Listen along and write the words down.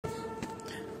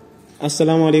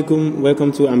Assalamu alaikum,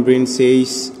 welcome to Ambreen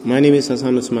Says. My name is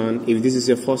Hassan Usman. If this is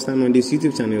your first time on this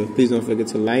YouTube channel, please don't forget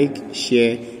to like,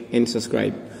 share and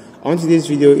subscribe. On today's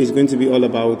video is going to be all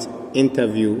about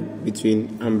interview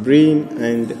between Ambreen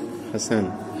and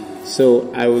Hassan.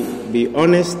 So I will be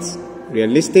honest,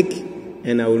 realistic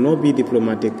and I will not be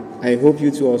diplomatic. I hope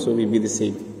you two also will be the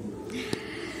same.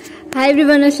 Hi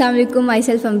everyone, Assalamu alaikum.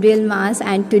 Myself Ambreen Says,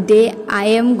 and today I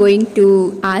am going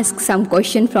to ask some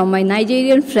question from my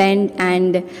Nigerian friend,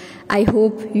 and I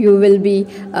hope you will be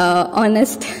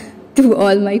honest to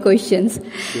all my questions.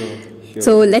 Sure.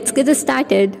 So let's get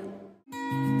started.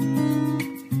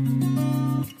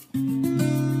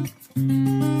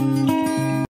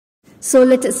 So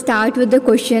let's start with the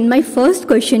question. My first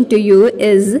question to you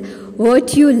is,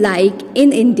 what you like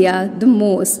in India the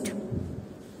most?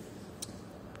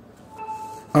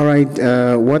 All right,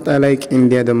 what I like in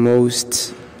India the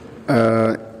most,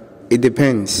 it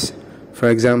depends. For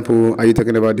example, are you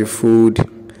talking about the food?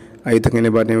 Are you talking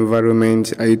about the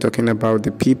environment? Are you talking about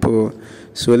the people?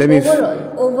 So let me...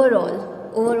 Overall,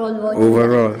 what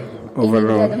overall. In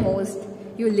India the most?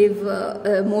 You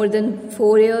live more than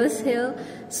 4 years here,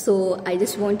 so I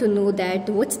just want to know that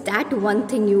what's that one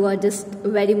thing you are just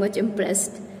very much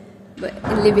impressed by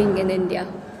living in India?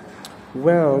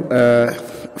 Well,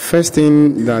 first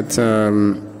thing that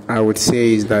I would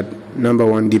say is that number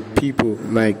one, the people,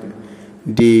 like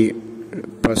the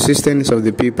persistence of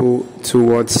the people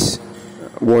towards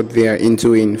what they are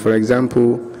into. For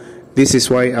example, this is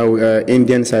why our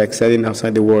Indians are excelling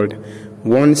outside the world.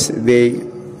 Once they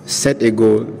set a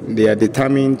goal, they are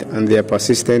determined and they are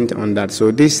persistent on that.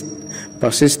 So this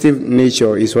persistent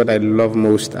nature is what I love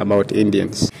most about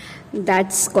Indians.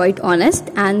 That's quite honest.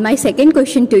 And my second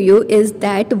question to you is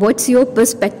that what's your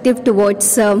perspective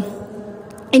towards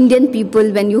Indian people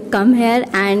when you come here,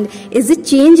 and is it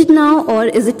changed now or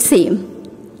is it same?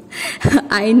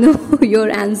 I know your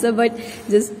answer, but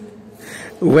just...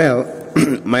 Well,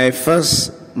 my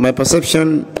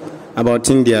perception about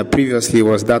India previously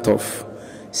was that of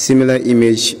similar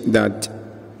image that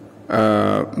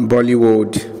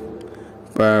Bollywood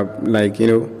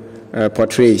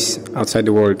portrays outside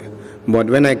the world.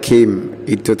 But when I came,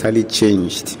 it totally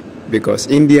changed, because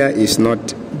India is not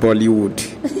Bollywood.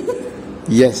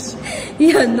 Yes.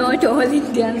 You're not all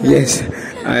Indian. Yes.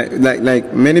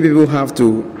 Like many people have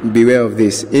to beware of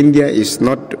this. India is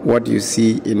not what you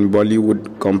see in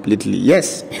Bollywood completely.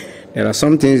 Yes, there are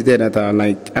some things there that are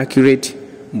like accurate,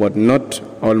 but not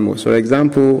almost. For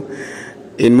example,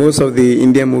 in most of the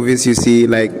Indian movies you see,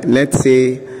 like, let's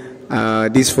say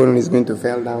this phone is going to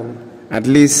fall down. At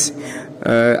least,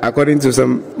 according to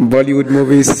some Bollywood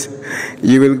movies,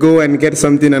 you will go and get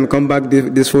something and come back,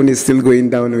 this phone is still going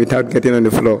down without getting on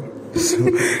the floor. So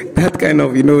that kind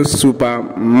of, super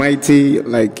mighty,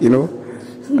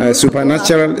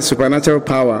 supernatural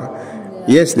power.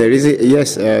 Yes, there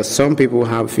is some people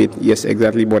have it, yes,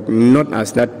 exactly, but not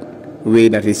as that way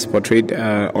that is portrayed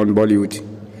on Bollywood.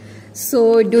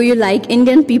 So do you like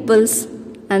Indian peoples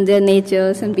and their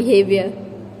natures and behavior?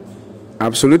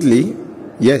 Absolutely,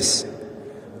 yes.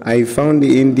 I found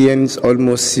the Indians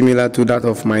almost similar to that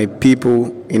of my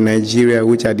people in Nigeria,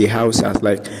 which are the Hausas,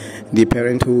 like the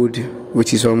parenthood,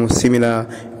 which is almost similar,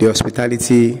 the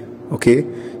hospitality, okay?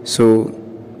 So,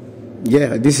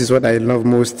 yeah, this is what I love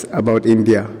most about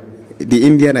India. The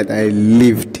India that I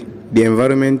lived, the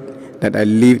environment that I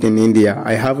lived in India.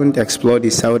 I haven't explored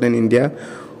the southern India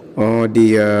or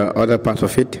the other parts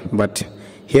of it, but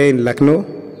here in Lucknow,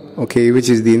 okay, which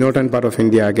is the northern part of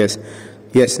India, I guess.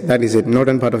 Yes, that is it,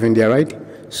 northern part of India, right?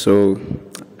 So,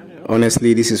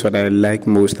 honestly, this is what I like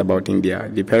most about India.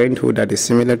 The parenthood that is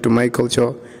similar to my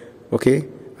culture, okay,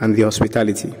 and the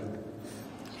hospitality.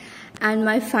 And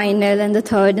my final and the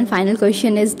third and final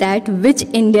question is that which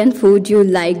Indian food you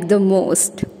like the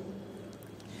most?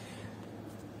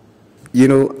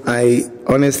 I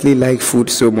honestly like food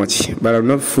so much, but I'm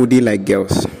not foodie like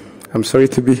girls. I'm sorry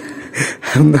to be...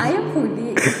 I am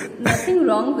foodie. Nothing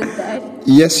wrong with that.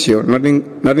 Yes, sure.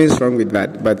 Nothing is wrong with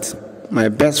that. But my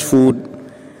best food,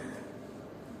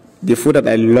 the food that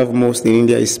I love most in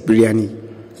India is biryani.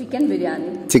 Chicken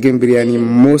biryani. Chicken biryani,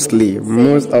 mostly,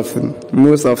 most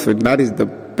often. That is the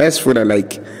best food I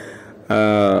like.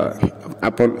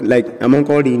 Among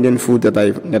all the Indian food that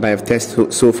I've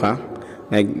tasted so far,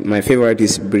 like my favorite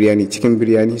is biryani, chicken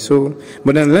biryani. So,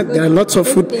 but there are lots of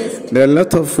food. There are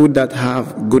lots of food that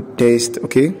have good taste.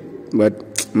 Okay, but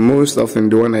most often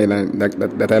the one I like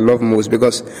that I love most,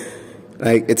 because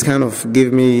like it's kind of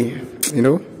give me, I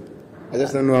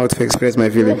just don't know how to express my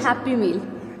feelings. Your happy meal.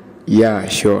 Yeah,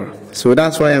 sure. So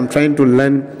that's why I'm trying to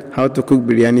learn how to cook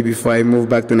biryani before I move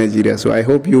back to Nigeria. So I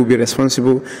hope you'll be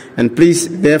responsible. And please,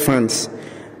 dear fans,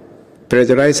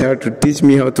 pressurize her to teach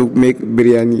me how to make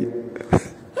biryani.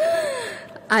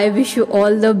 I wish you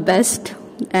all the best,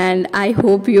 and I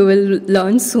hope you will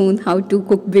learn soon how to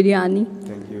cook biryani.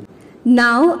 Thank you.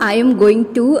 Now I am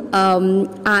going to I'm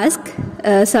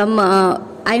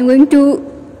going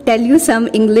to tell you some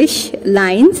English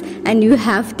lines, and you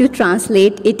have to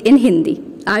translate it in Hindi.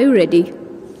 Are you ready?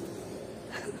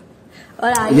 Or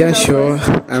are you Yeah, nervous? sure.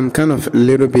 I'm kind of a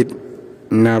little bit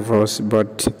nervous,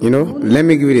 but let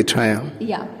me give it a try.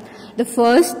 Yeah. The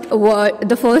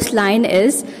first line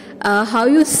is how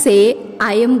you say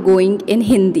I am going in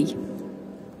Hindi.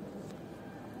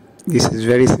 This is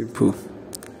very simple.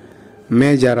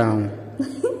 मैं जा रहा हूँ.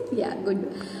 Yeah, good.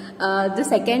 The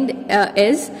second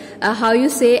is how you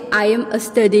say I am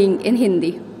studying in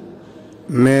Hindi.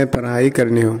 मैं पढ़ाई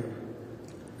करनी हूँ.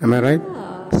 Am I right?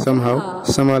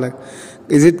 Somehow like,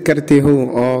 is it करती हूँ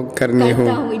or करनी हूँ?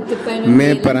 करता हूँ, it depends on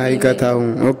मैं male पढ़ाई and करता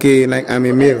हूँ. Okay, like I'm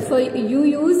a male. So you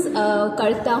use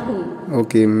करता हूँ.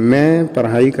 Okay, मैं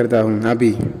पढ़ाई करता हूँ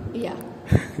अभी. Yeah.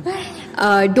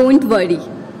 Don't worry.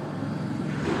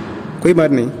 कोई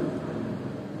बात नहीं.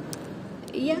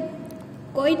 Yeah,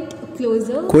 quite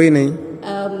closer. कोई नहीं.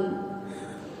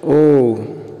 Oh,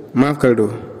 माफ कर दो.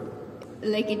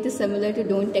 Like it is similar to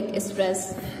don't take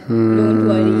stress. Don't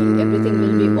worry, everything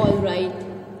will be all right.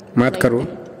 मत Like करो. that.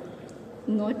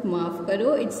 Not माफ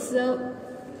करो. It's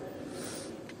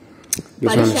This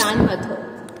one is- परेशान मत हो.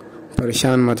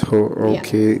 परेशान मत हो.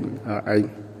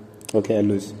 Okay, I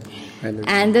lose.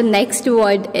 And the next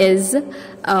word is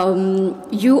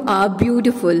you are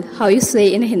beautiful. How you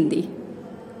say in Hindi?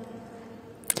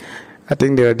 I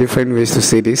think there are different ways to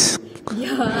say this.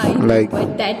 Yeah, I know, Like-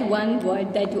 but that one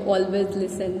word that you always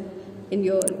listen in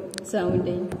your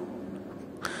surrounding.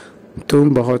 तुम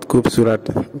बहुत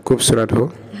खूबसूरत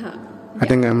हो. हाँ. I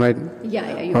think I'm right.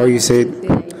 Yeah, How are you say it? absolutely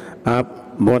right. आप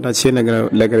बहुत अच्छे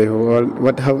लग रहे हो. Or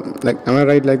what? How? Like, am I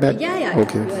right like that? Yeah,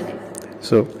 Okay. you are right.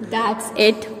 So That's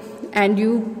it. And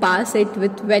you pass it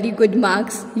with very good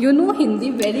marks. You know Hindi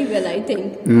very well, I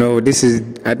think. no,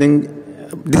 I think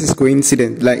this is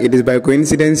coincidence. Like it is by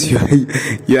coincidence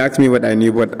you asked me what I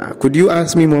knew. But could you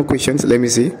ask me more questions? Let me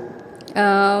see.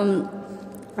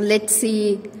 Let's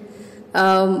see.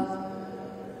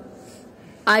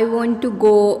 I want to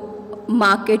go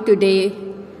market today,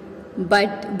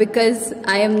 but because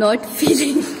I am not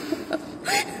feeling,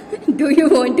 do you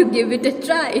want to give it a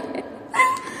try?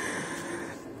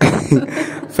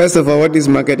 First of all, what is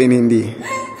market in Hindi?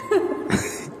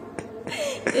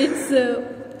 It's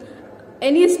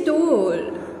any store.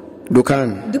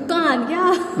 Dukan. Dukan,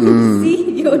 yeah.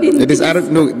 See, you're in It is Arab.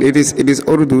 No, it is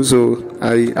Urdu. So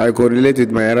I correlate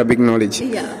with my Arabic knowledge.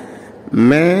 Yeah.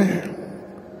 मैं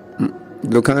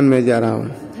दुकान में जा रहा हूँ.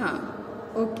 Huh.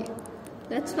 Okay.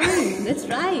 That's fine. That's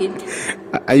right.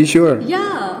 Are you sure?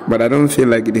 Yeah. But I don't feel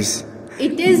like it is.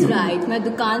 It is right. मैं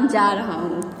दुकान जा रहा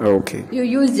हूँ. Okay. You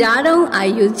use जा रहा हूँ. I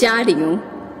use जा रही हूँ.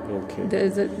 Okay.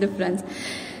 There's a difference.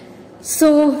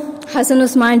 So Hassan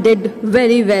Usman did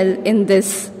very well in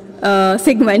this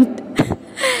segment.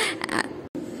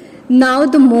 Now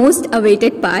the most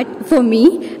awaited part for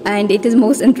me, and it is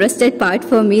most interested part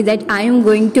for me, that I am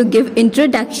going to give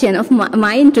introduction of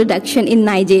my introduction in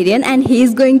Nigerian, and he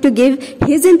is going to give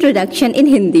his introduction in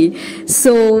Hindi.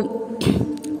 So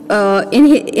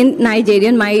in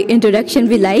Nigerian, my introduction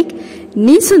will like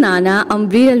Ni sunana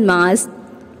Ambreen Says.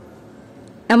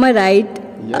 Am I right?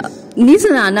 Yes. Ni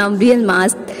sunana Ambreen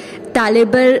Says.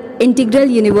 Talibar Integral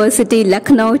University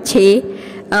Lucknow 6.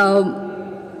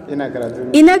 Ina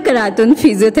karatun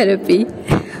physiotherapy.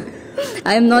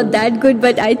 I am not that good,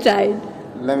 but I tried.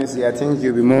 Let me see. I think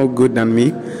you'll be more good than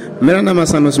me. मेरा नाम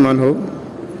हसन उस्मान हो.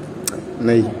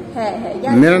 नहीं.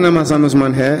 है. मेरा नाम हसन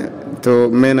उस्मान है. तो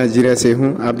मैं नाइजीरिया से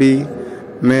हूँ. अभी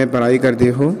मैं पढ़ाई करती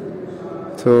हूँ.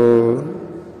 तो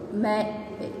मैं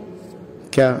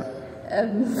क्या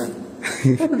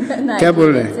क्या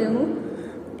बोल रहे हैं?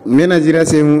 मैं नाइजीरिया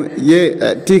से हूँ. ये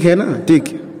ठीक है ना?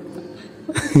 ठीक.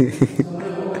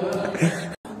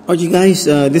 Okay guys,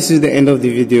 this is the end of the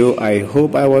video. I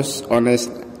hope I was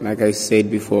honest, like I said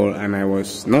before, and I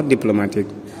was not diplomatic.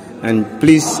 And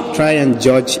please try and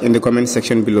judge in the comment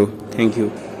section below. Thank you.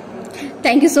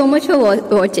 Thank you so much for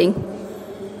watching.